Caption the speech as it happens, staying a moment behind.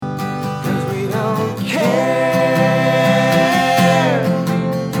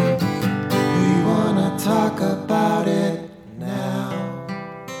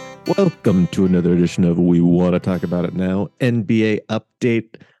Welcome to another edition of We Want to Talk About It Now, NBA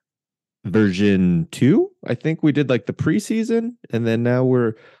Update version 2. I think we did like the preseason, and then now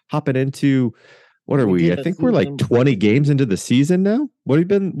we're hopping into what are we? I think we're like 20 games into the season now. What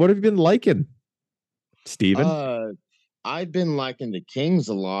have you been liking, Steven? I've been liking the Kings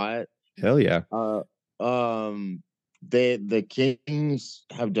a lot. Hell yeah. The Kings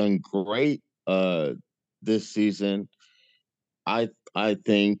have done great this season. I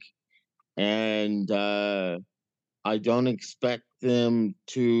think, and I don't expect them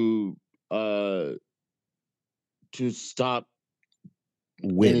to stop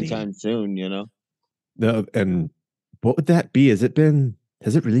Winning anytime soon. No, and what would that be? Has it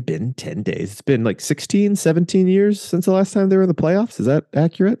really been 10 days? It's been like 16, 17 years since the last time they were in the playoffs. Is that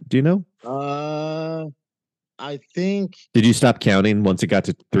accurate? Do you know? I think. Did you stop counting once it got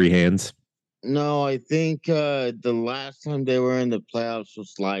to three hands? No, I think the last time they were in the playoffs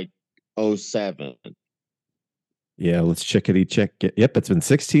was like 07. Yeah, let's check. Yep, it's been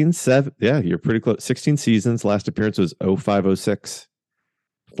 16, 7. Yeah, you're pretty close. 16 seasons. Last appearance was 0506.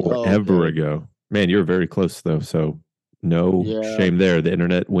 Forever ago. Man, you're very close though. So no shame there. The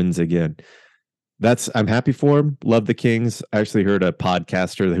internet wins again. I'm happy for him. Love the Kings. I actually heard a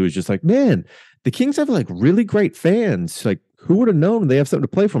podcaster who was just like, man, the Kings have like really great fans. Like, who would have known they have something to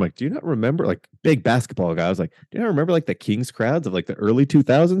play for? I'm like, do you not remember, like, big basketball guy? I was like, do you not remember like the Kings crowds of like the early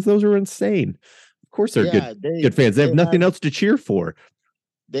 2000s? Those were insane. Of course they're good fans. They have nothing else to cheer for.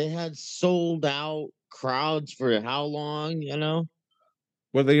 They had sold out crowds for how long,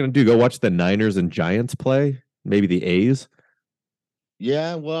 What are they going to do? Go watch the Niners and Giants play? Maybe the A's?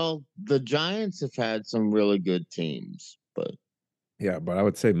 Yeah, well, the Giants have had some really good teams, but yeah, but I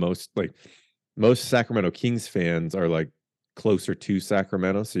would say most Sacramento Kings fans are like closer to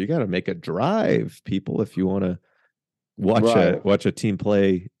Sacramento, so you got to make a drive, people, if you want to watch a team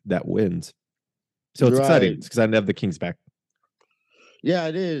play that wins. So it's exciting. It's exciting to have the Kings back. Yeah,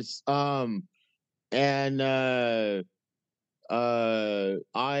 it is. And I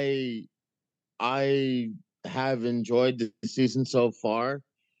have enjoyed the season so far.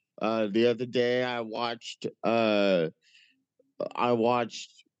 The other day I watched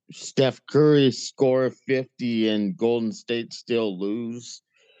Steph Curry score 50 and Golden State still lose.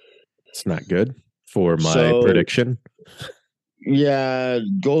 It's not good for my prediction. Yeah,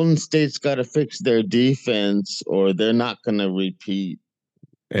 Golden State's got to fix their defense or they're not going to repeat.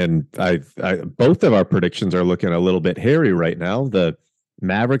 And I both of our predictions are looking a little bit hairy right now. The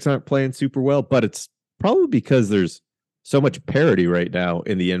Mavericks aren't playing super well, but it's probably because there's so much parity right now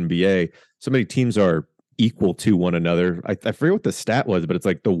in the NBA. So many teams are equal to one another. I forget what the stat was, but it's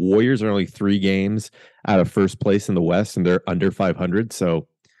like the Warriors are only 3 games out of first place in the West, and they're under 500. So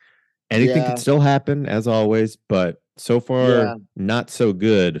anything could still happen, as always. But so far, not so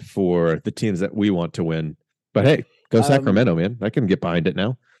good for the teams that we want to win. But hey, go Sacramento, man. I can get behind it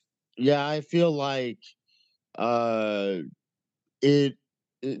now. Yeah, I feel like it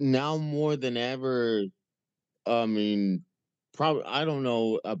now more than ever. I mean, probably I don't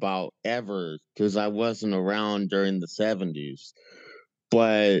know about ever because I wasn't around during the 70s.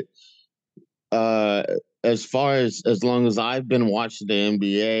 But as far as long as I've been watching the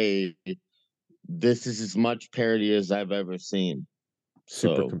NBA, this is as much parity as I've ever seen.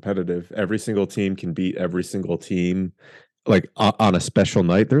 Super competitive. Every single team can beat every single team. Like on a special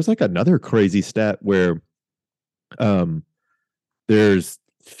night, there's like another crazy stat where there's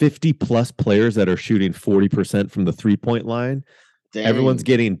 50 plus players that are shooting 40% from the 3-point line. Dang. Everyone's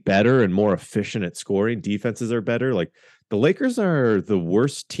getting better and more efficient at scoring. Defenses are better. Like the Lakers are the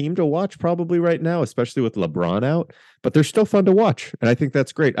worst team to watch probably right now, especially with LeBron out, but they're still fun to watch. And I think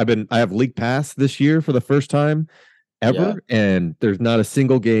that's great. I have League Pass this year for the first time ever. Yeah. And there's not a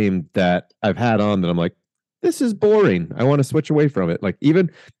single game that I've had on that I'm like, this is boring. I want to switch away from it. Like even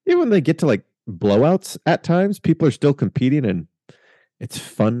when they get to like blowouts at times, people are still competing and it's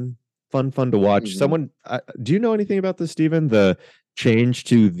fun to watch. Mm-hmm. Someone, do you know anything about this, Steven? The change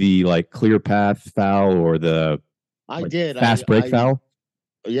to the like clear path foul or the fast break foul?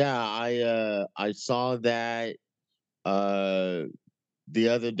 Yeah, I saw that the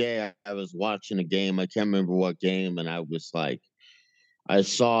other day. I was watching a game. I can't remember what game, and I was like, I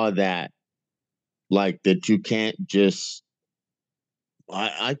saw that that you can't just.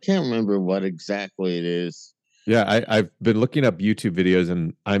 I can't remember what exactly it is. Yeah, I've been looking up YouTube videos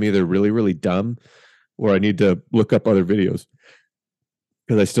and I'm either really, really dumb or I need to look up other videos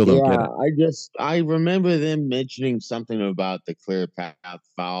because I still don't get it. I remember them mentioning something about the clear path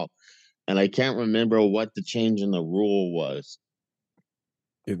foul, and I can't remember what the change in the rule was.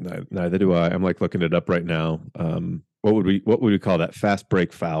 Neither do I. I'm like looking it up right now. What would we call that? Fast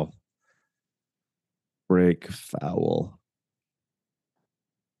break foul. break foul.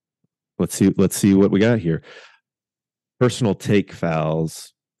 Let's see what we got here. Personal take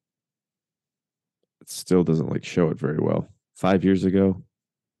fouls. It still doesn't like show it very well. 5 years ago.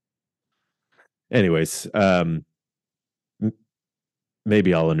 Anyways,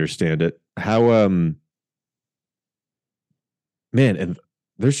 maybe I'll understand it. How man, and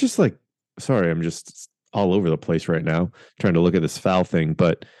there's just like, sorry, I'm just all over the place right now trying to look at this foul thing,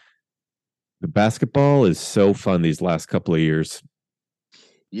 but the basketball is so fun these last couple of years.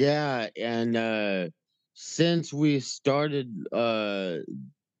 Yeah, and since we started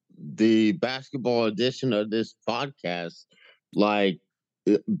the basketball edition of this podcast, like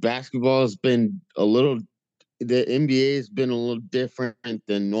basketball has been a little the NBA has been a little different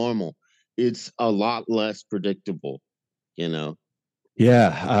than normal. It's a lot less predictable, you know.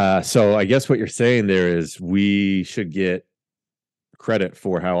 Yeah. So I guess what you're saying there is we should get credit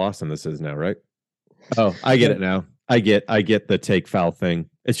for how awesome this is now, right? Oh, I get it now. I get the take foul thing.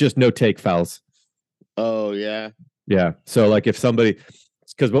 It's just no take fouls. Oh yeah. Yeah. So like if somebody,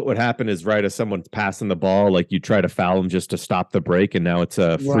 because what would happen is right as someone's passing the ball, like you try to foul them just to stop the break, and now it's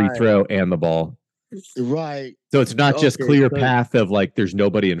a free Right. throw and the ball. Right. So it's not just Okay, clear so path of like there's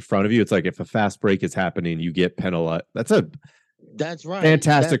nobody in front of you. It's like if a fast break is happening, you get penalized. That's a that's right.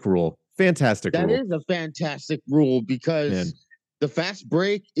 fantastic rule. Fantastic That rule. is a fantastic rule because Man. the fast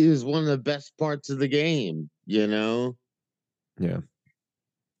break is one of the best parts of the game, you know? Yeah.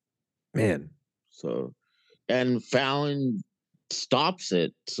 Man. So, and fouling stops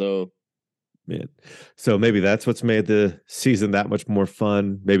it. So, Man. So maybe that's what's made the season that much more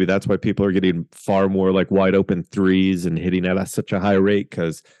fun. Maybe that's why people are getting far more like wide open threes and hitting at such a high rate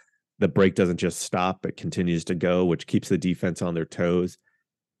because the break doesn't just stop, it continues to go, which keeps the defense on their toes.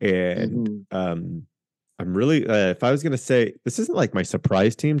 And mhm. I'm really, if I was going to say, this isn't like my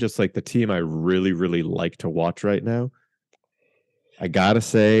surprise team, just like the team I really, really like to watch right now. I got to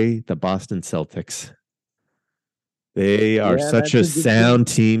say the Boston Celtics. They are Yeah, such that's a a good team. sound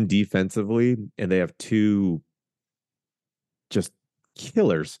team defensively, and they have two just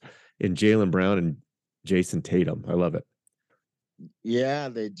killers in Jaylen Brown and Jason Tatum. I love it. Yeah,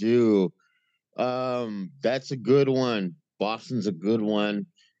 they do. That's a good one. Boston's a good one.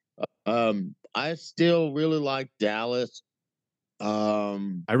 I still really like Dallas.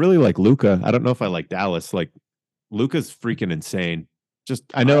 Um, I really like Luca. I don't know if I like Dallas. Like Luca's freaking insane. Just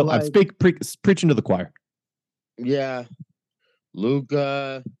I I know I'm like, preaching to the choir. yeah,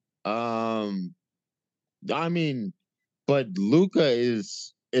 Luca. Um, I mean, but Luca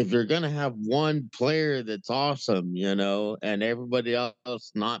is if you're gonna have one player that's awesome, and everybody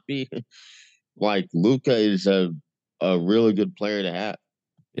else not be like Luca is a really good player to have.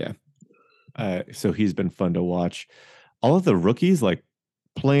 Yeah. So he's been fun to watch. All of the rookies like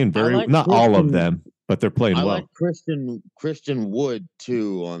playing I very like not all of Christian. them, but they're playing I like well. Christian Wood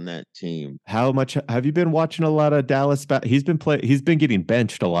too on that team. How much have you been watching a lot of Dallas? He's been getting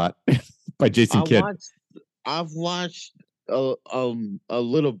benched a lot by Jason I Kidd. watched. I've watched a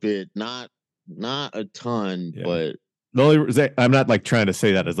little bit, not a ton, Yeah. but The only reason, I'm not like trying to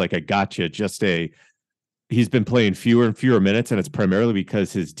say that as like a gotcha, just a he's been playing fewer and fewer minutes, and it's primarily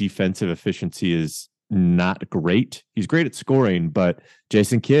because his defensive efficiency is not great. He's great at scoring, but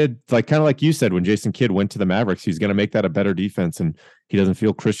Jason Kidd, like kind of like you said, when Jason Kidd went to the Mavericks, he's going to make that a better defense, and he doesn't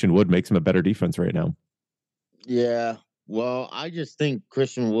feel Christian Wood makes him a better defense right now. yeah. Well, I just think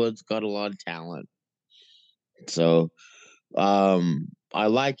Christian Wood's got a lot of talent. So, I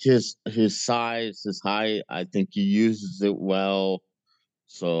like his size, his height. I think he uses it well.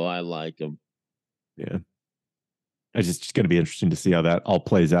 So I like him. Yeah, it's just going to be interesting to see how that all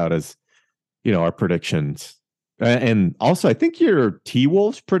plays out as our predictions. And also, I think your T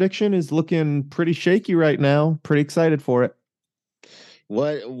Wolves prediction is looking pretty shaky right now. Pretty excited for it.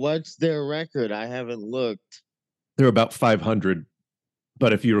 What's their record? I haven't looked. They're about 500,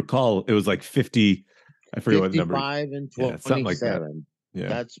 but if you recall, it was like 50. I forget what number. 55 and Yeah, something like that. 27. Yeah.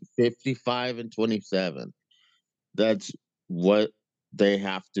 That's 55 and 27. That's what they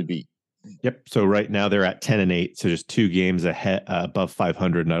have to be. Yep. So right now they're at 10-8, so just 2 games ahead above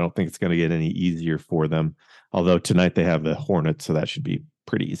 500, and I don't think it's going to get any easier for them. Although tonight they have the Hornets, so that should be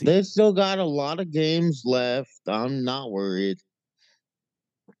pretty easy. They still got a lot of games left. I'm not worried.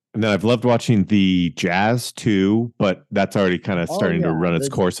 And then I've loved watching the Jazz too, but that's already kind of Oh starting to yeah, run its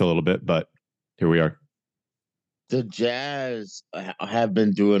course a little bit. But here we are. the Jazz have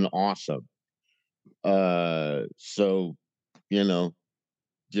been doing awesome. So you know,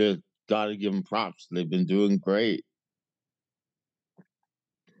 just got to give them props. They've been doing great.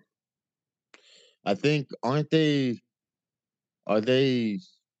 I think, aren't they? Are they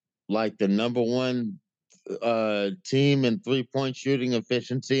like the number one team in 3-point shooting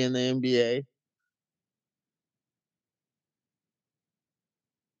efficiency in the NBA.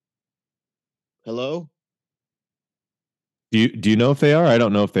 Hello? Do you know if they are? I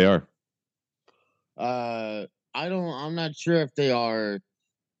don't know if they are. Uh, I'm not sure if they are,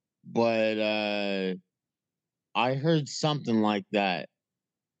 but I heard something like that.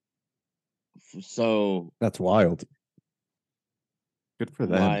 So, That's wild. Good for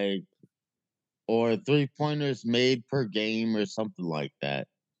them. like, or 3-pointers made per game or something like that.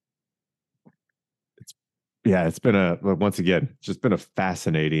 Yeah, it's been once again, it's just been a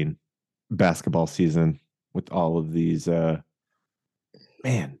fascinating basketball season with all of these man.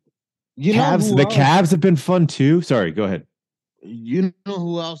 You know Cavs, who the else? Cavs have been fun too. Sorry, go ahead. You know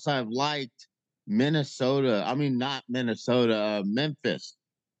who else I've liked? Minnesota. I mean, not Minnesota. Memphis.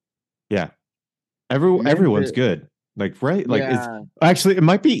 Yeah. Everyone's Memphis. good. Like, right? Like it's Yeah. actually it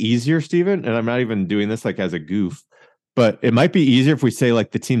might be easier, Steven, and I'm not even doing this like as a goof, but it might be easier if we say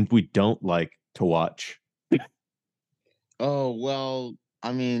like the teams we don't like to watch. Oh well.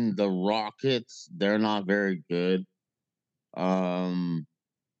 I mean, the Rockets. They're not very good. Um.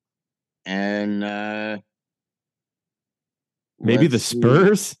 And Maybe the let's see.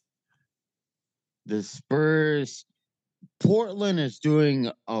 Spurs. The Spurs. Portland is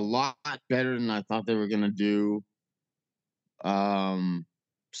doing a lot better than I thought they were gonna do. Um.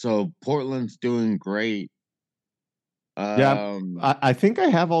 So Portland's doing great. Yeah, Um. I think I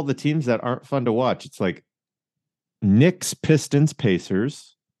have all the teams that aren't fun to watch. It's like Knicks, Pistons,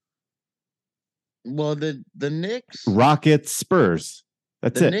 Pacers, Well, the Knicks. Rockets, Spurs.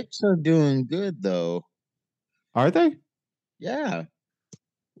 That's The it. Knicks are doing good though. Are they? Yeah.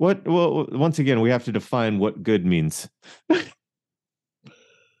 What? Well, once again, we have to define what good means.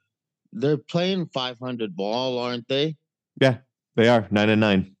 They're playing 500 ball, aren't they? Yeah, they are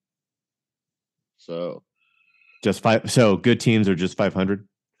 9-9. So, Just five. So good teams are just 500.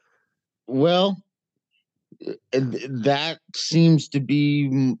 well, that seems to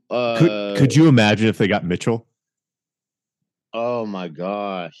be Could you imagine if they got Mitchell? oh my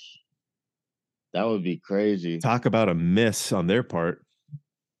gosh. That would be crazy. Talk about a miss on their part.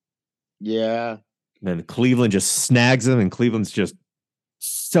 Yeah. And Cleveland just snags them, and Cleveland's just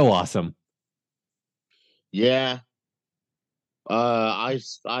so awesome. Yeah. I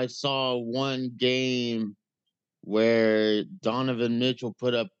saw one game where Donovan Mitchell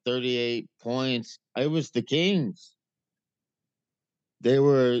put up 38 points. It was the Kings. They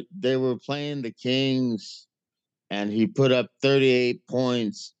were playing the Kings and he put up 38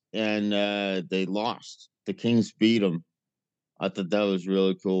 points and they lost. The Kings beat them. I thought that was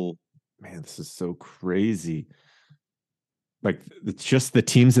really cool. Man, this is so crazy. Like it's just the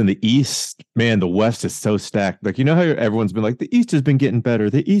teams in the East. Man, the West is so stacked. Like you know how everyone's been like the East has been getting better.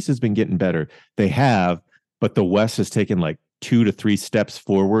 The East has been getting better. They have, but the West has taken like 2 to 3 steps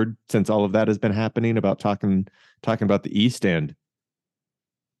forward since all of that has been happening about talking about the East. And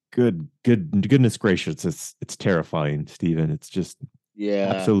goodness gracious, it's terrifying, Steven. It's just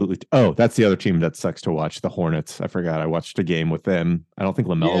Yeah. absolutely. Oh, that's the other team that sucks to watch, the Hornets. I forgot. I watched a game with them. I don't think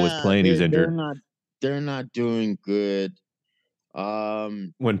LaMelo was Yeah, playing. He was they're injured. not doing good.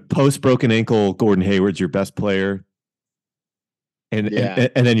 When post broken ankle, Gordon Hayward's your best player, Yeah.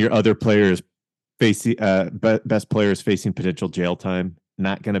 and then your other players facing best players facing potential jail time.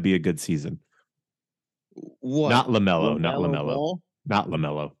 Not going to be a good season. What? Not LaMelo. Not LaMelo LaMelo. Ball? Not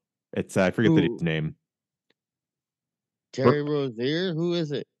LaMelo. It's I forget the Who? name. Terry Rozier? Who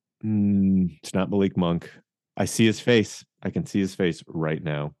is it? It's not Malik Monk. I see his face. I can see his face right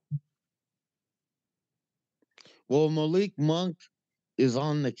now. Well, Malik Monk is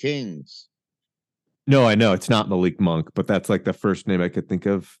on the Kings. No, I know it's not Malik Monk, but that's like the first name I could think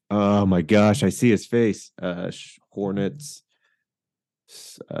of. Oh my gosh, I see his face. Hornets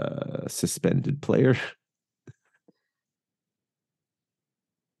suspended player.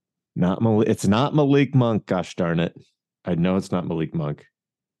 Not Malik. It's not Malik Monk. Gosh darn it! I know it's not Malik Monk.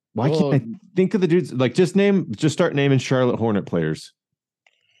 Why can't I think of the dudes? Like just start naming Charlotte Hornet players.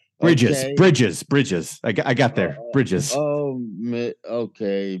 Bridges, Okay. Bridges. I got there. Bridges.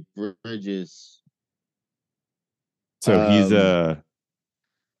 Okay, Bridges. So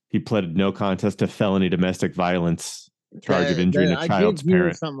he pled no contest to felony domestic violence charge of injuring a I child's did hear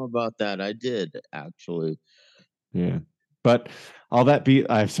parent. something about that. I did actually. Yeah. But all that be,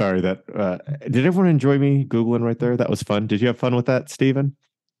 I'm sorry that, did everyone enjoy me Googling right there? That was fun. Did you have fun with that, Steven?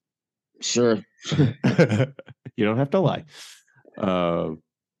 Sure. You don't have to lie.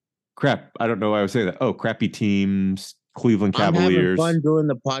 Crap. I don't know why I was saying that. Oh, crappy teams, Cleveland Cavaliers. I'm having fun doing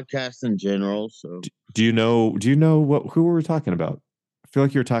the podcast in general. So do you know who we were talking about? feel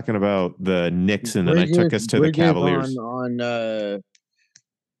like you were talking about the Knicks, and then I took Bridges, us to the Bridges on Cavaliers.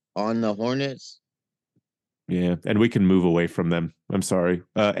 on the Hornets. Yeah, and we can move away from them. I'm sorry.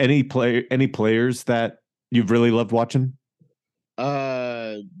 Any players that you've really loved watching?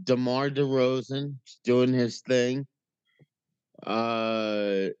 DeMar DeRozan doing his thing.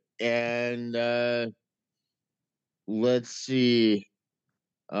 Uh, and let's see.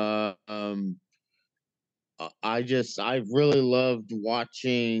 Uh, um, I've really loved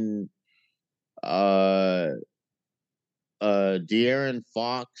watching uh De'Aaron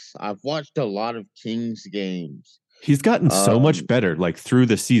Fox. I've watched a lot of Kings games. He's gotten so much Um, better, like through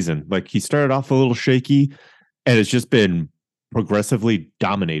the season. Like he started off a little shaky, and it's just been progressively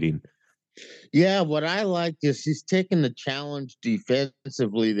dominating. yeah, what I like is he's taking the challenge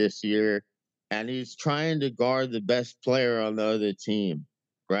defensively this year, and he's trying to guard the best player on the other team,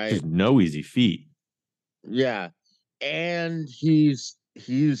 right? Just no easy feat. Yeah, and he's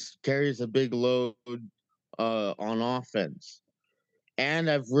carries a big load on offense. And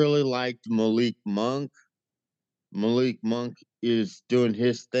I've really liked Malik Monk. Malik Monk is doing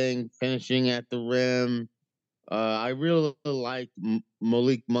his thing, finishing at the rim. I really like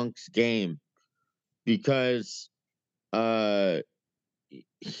Malik Monk's game because uh,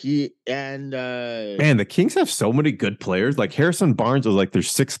 he and Man, the Kings have so many good players. Like Harrison Barnes was like their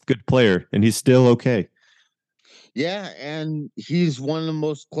sixth good player, and he's still okay. yeah, and he's one of the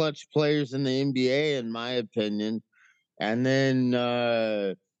most clutch players in the NBA, in my opinion. And then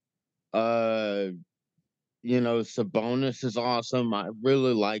uh, Sabonis is awesome. I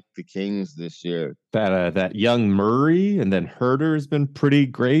really like the Kings this year. That young Murray and then Herder has been pretty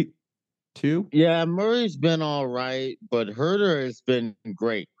great too. Yeah, Murray's been all right, but Herder has been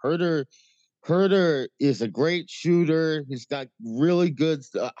great. Herder is a great shooter. He's got really good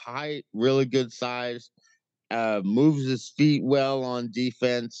height, really good size. Moves his feet well on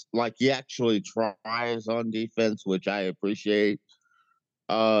defense. Like he actually tries on defense, which I appreciate.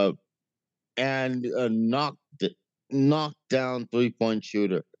 Uh, and knocked down 3-point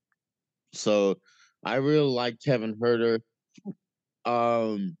shooter. So I really like Kevin Herter.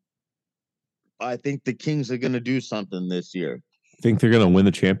 Um, I think the Kings are going to do something this year. Think they're going to win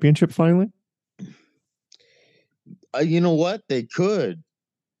the championship finally? You know what? They could.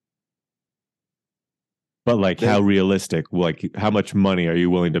 But like, They. how realistic? Like, how much money are you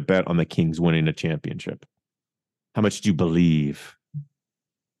willing to bet on the Kings winning a championship? How much do you believe?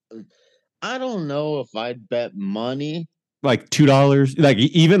 I don't know if I'd bet money. Like $2? Like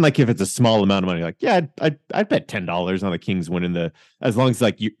even like if it's a small amount of money, like yeah, I'd bet $10 on the Kings winning the as long as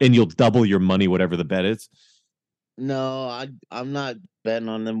like you and you'll double your money whatever the bet is. No, I'm not betting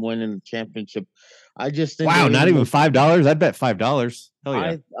on them winning the championship. I just think Wow, they're not gonna even make. $5. I'd bet $5. Hell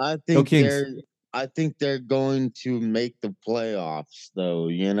yeah, I go think Kings! they're going to make the playoffs, though.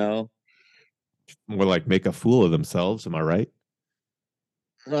 More like make a fool of themselves. Am I right?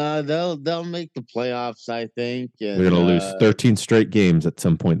 They'll make the playoffs, I think, They're and gonna lose 13 straight games at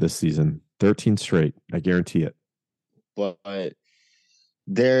some point this season. 13 straight, I guarantee it. but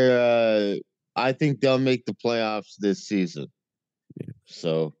they're I think they'll make the playoffs this season. Yeah,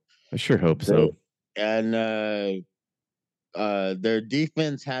 So I sure hope they so. and their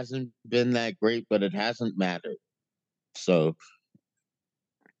defense hasn't been that great, but it hasn't mattered. So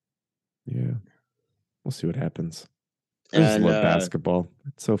Yeah, we'll see what happens. I just and love basketball.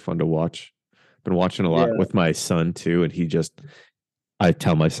 It's so fun to watch. Been watching a lot yeah, with my son too, and I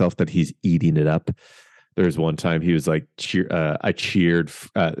tell myself that he's eating it up. There's one time he was like, I cheered.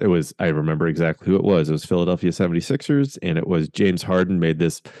 I remember exactly who it was. It was Philadelphia 76ers, and it was James Harden made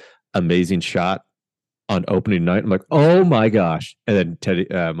this amazing shot on opening night. I'm like, oh my gosh. And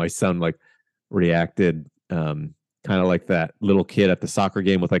then my son, like reacted kind of like that little kid at the soccer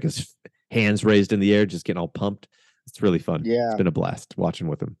game with like his hands raised in the air, just getting all pumped. It's really fun. It's yeah, been a blast watching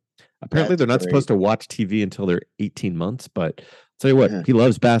with him. Apparently, that's they're not great. supposed to watch TV until they're 18 months, but I'll tell you what, he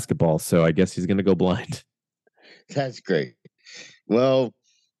loves basketball, so I guess he's going to go blind. That's great. Well,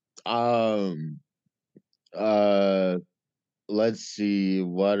 um, uh, let's see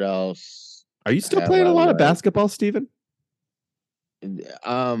what else Are you still have playing I a lot of like. basketball, Steven?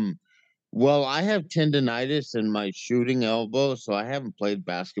 Um, well, I have tendonitis in my shooting elbow, so I haven't played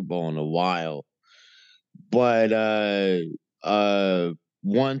basketball in a while. But uh,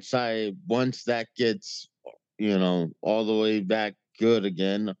 once that gets all the way back good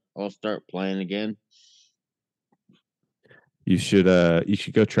again, I'll start playing again. You should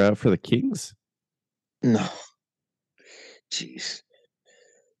go try out for the Kings. No, jeez.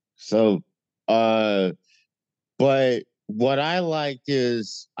 So, uh, but what I like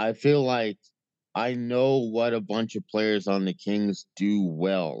is I feel like I know what a bunch of players on the Kings do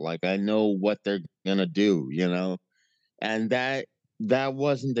well. Like I know what they're gonna do, and that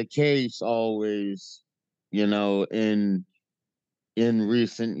wasn't the case always, in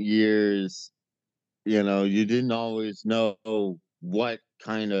recent years. You didn't always know what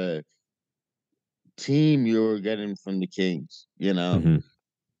kind of team you were getting from the Kings, Mhm.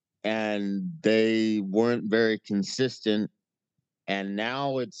 and they weren't very consistent. And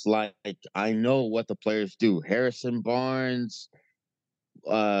now it's like I know what the players do. Harrison Barnes,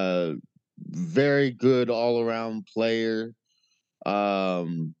 uh, very good all around player,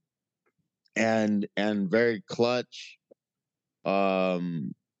 um, and very clutch.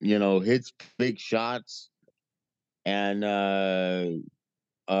 Hits big shots, and uh,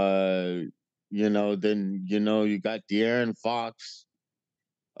 then you got De'Aaron Fox,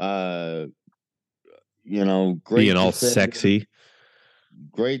 uh, Being great all defender, sexy.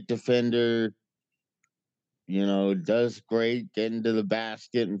 great defender. Does great getting to the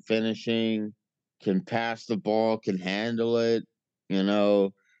basket and finishing, can pass the ball, can handle it,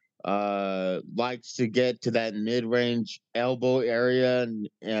 likes to get to that mid-range elbow area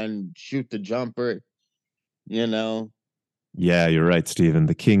and shoot the jumper, you know. Yeah, you're right, Steven.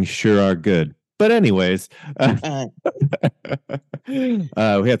 The Kings sure are good. But anyways,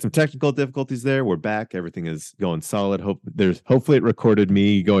 we had some technical difficulties there. We're back. Everything is going solid. Hopefully it recorded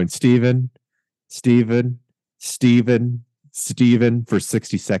me going Steven, Steven, Steven, Steven for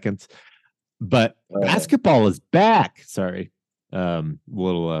 60 seconds. But basketball is back. Sorry.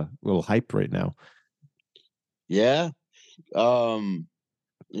 Little hype right now. Yeah. Um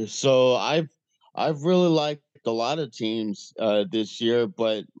so I've really liked a lot of teams this year,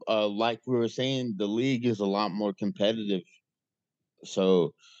 but like we were saying, the league is a lot more competitive.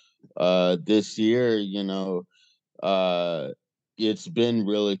 So this year, uh it's been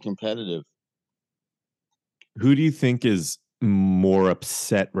really competitive. Who do you think is more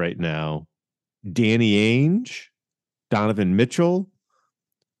upset right now? Danny Ainge, Donovan Mitchell,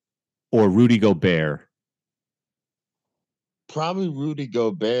 or Rudy Gobert? Probably Rudy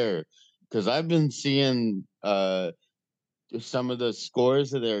Gobert, because I've been seeing some of the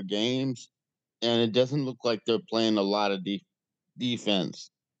scores of their games, and it doesn't look like they're playing a lot of defense.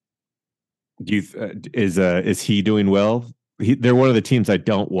 Do you is he doing well? They're one of the teams I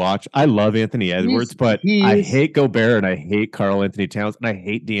don't watch. I love Anthony Edwards, He's but I he's hate Gobert and I hate Carl Anthony Towns and I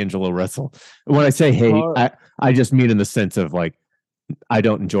hate D'Angelo Russell. When I say hate, Car- I just mean in the sense of like I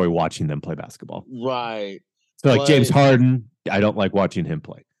don't enjoy watching them play basketball. right, So like James but Harden, I don't like watching him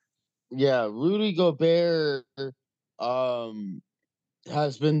play. yeah, Rudy Gobert um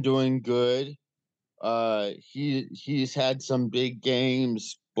has been doing good. He's had some big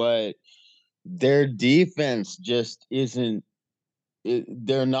games, but their defense just isn't.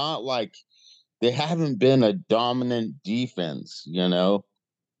 They're not like they haven't been a dominant defense,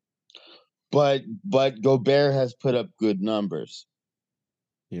 But Gobert has put up good numbers.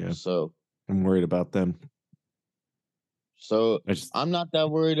 Yeah, So I'm worried about them. so I just I'm not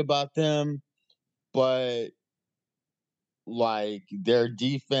that worried about them, but like their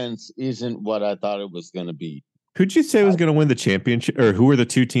defense isn't what I thought it was gonna be. Who'd you say was going to win the championship, or who were the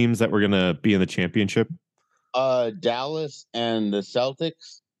two teams that were going to be in the championship? Dallas and the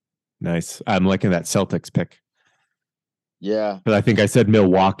Celtics. Nice. I'm liking that Celtics pick. Yeah. But I think I said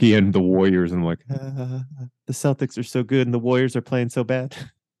Milwaukee and the Warriors, and I'm like, the Celtics are so good and the Warriors are playing so bad.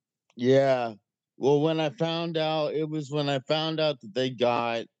 Yeah. Well, it was when I found out that they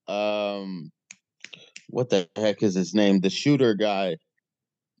got what the heck is his name? The shooter guy.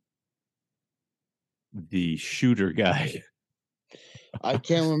 The shooter guy I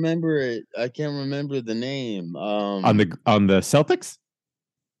can't remember it. I can't remember the name. on the Celtics.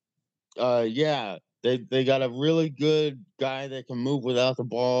 Yeah. They got a really good guy that can move without the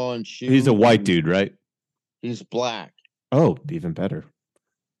ball and He's a shoot, white and dude, right? he's black. Oh, even better.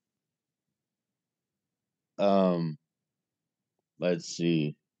 Um, let's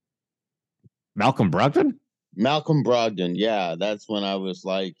see. Malcolm Brogdon. Malcolm Brogdon. Yeah, that's when I was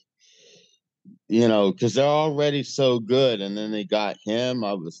like, because they're already so good, and then they got him.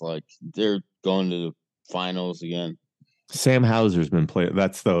 I was like, they're going to the finals again. Sam Hauser's been playing.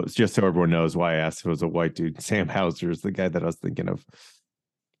 It's just so everyone knows why I asked if it was a white dude. Sam Hauser is the guy that I was thinking of.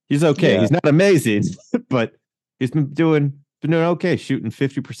 He's okay. Yeah, He's not amazing, but he's been doing okay, shooting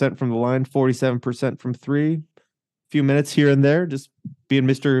 50% from the line, 47% from three. Few minutes here and there, just being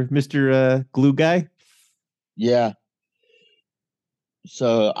Mr. Glue guy. yeah.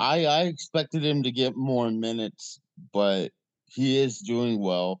 So I expected him to get more minutes, but he is doing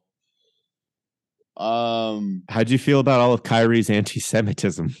well. Um, How'd you feel about all of Kyrie's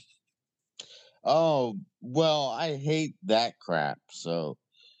anti-Semitism? Oh, well, I hate that crap. So,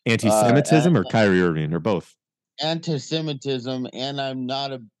 Anti-Semitism or Kyrie Irving or both? anti-Semitism, and I'm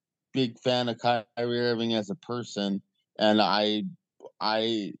not a big fan of Kyrie Irving as a person. And I,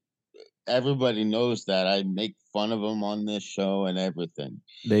 everybody knows that I make fun of him on this show and everything.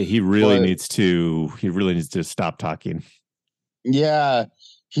 He really But needs to stop talking. yeah,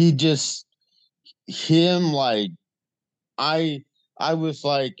 he just him like I I was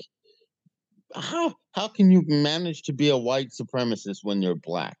like, how can you manage to be a white supremacist when you're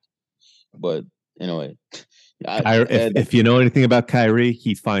black? But anyway, If you know anything about Kyrie,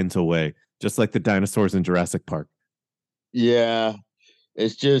 he finds a way, just like the dinosaurs in Jurassic Park. yeah,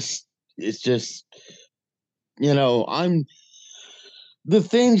 it's just I'm the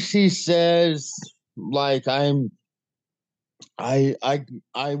things she says, like I I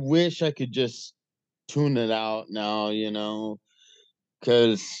I wish I could just tune it out now,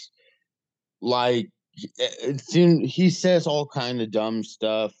 because like it seems he says all kind of dumb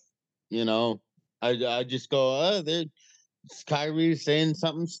stuff, you know. I just go, oh, there Kyrie saying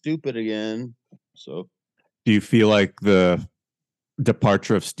something stupid again. So Do you feel like the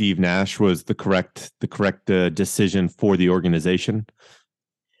departure of Steve Nash was the correct decision for the organization?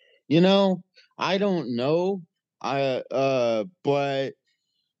 I don't know. But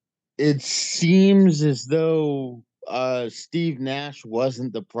it seems as though Steve Nash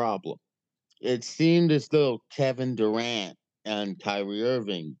wasn't the problem. It seemed as though Kevin Durant and Kyrie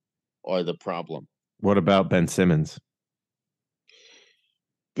Irving are the problem. What about Ben Simmons?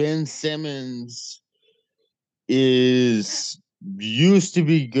 Ben Simmons is used to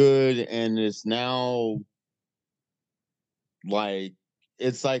be good and is now like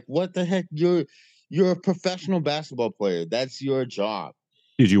it's like, what the heck? You're a professional basketball player. That's your job.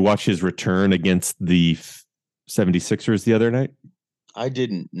 Did you watch his return against the 76ers the other night? I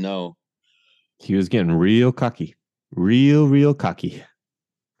didn't know. He was getting real cocky. Real cocky.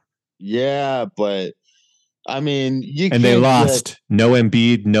 Yeah, but I mean, and they lost. No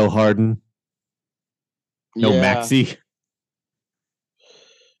Embiid, no Harden, no Maxey.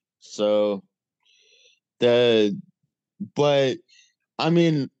 So but I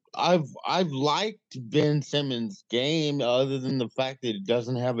mean, I've liked Ben Simmons' game, other than the fact that he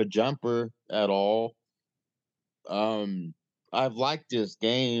doesn't have a jumper at all. I've liked his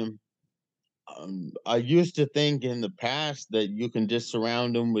game. I used to think in the past that you can just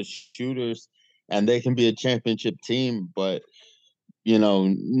surround him with shooters and they can be a championship team, but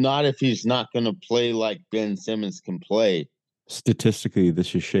not if he's not going to play like Ben Simmons can play. Statistically,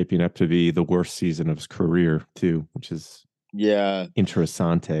 this is shaping up to be the worst season of his career too, which is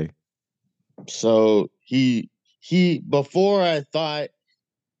interessante. So he before I thought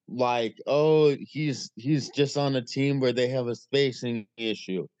like, oh, he's just on a team where they have a spacing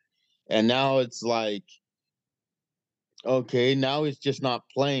issue. And now it's like, okay, now he's just not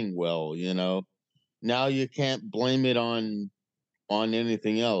playing well, Now you can't blame it on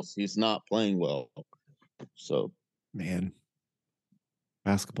anything else. He's not playing well. So, man,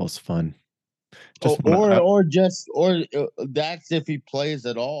 basketball's fun. Or that's if he plays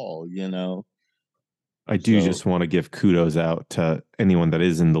at all, I do just want to give kudos out to anyone that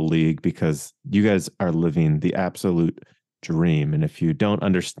is in the league, because you guys are living the absolute dream. And if you don't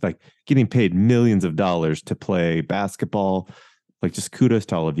understand, like, getting paid millions of dollars to play basketball, like, just kudos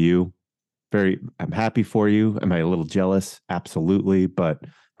to all of you. I'm happy for you. Am I a little jealous? Absolutely. But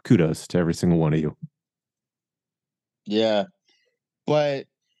kudos to every single one of you. Yeah. But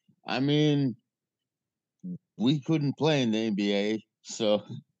I mean, we couldn't play in the NBA. So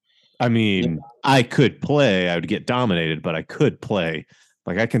I mean, I could play. I would get dominated, but I could play.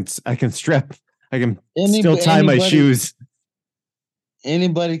 Like, I can still tie my shoes.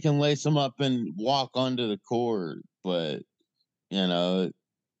 Anybody can lace them up and walk onto the court, but that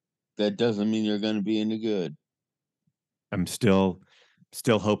doesn't mean you're going to be any good. I'm still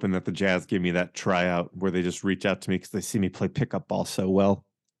hoping that the Jazz give me that tryout where they just reach out to me because they see me play pickup ball so well.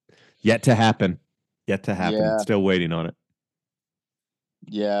 Yet to happen. Yeah. Still waiting on it.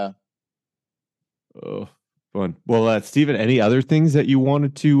 Yeah. Oh, fun. Well, Steven, any other things that you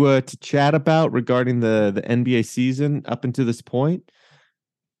wanted to chat about regarding the NBA season up until this point?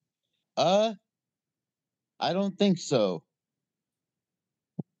 I don't think so.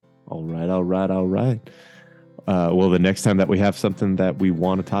 All right. Well, the next time that we have something that we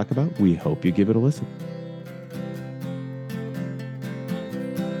want to talk about, we hope you give it a listen.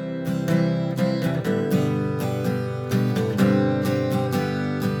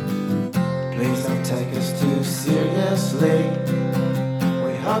 Please don't take us too seriously.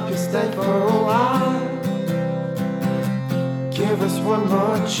 We hope you stay for a while. Give us one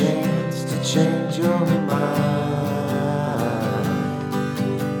more chance to change your mind.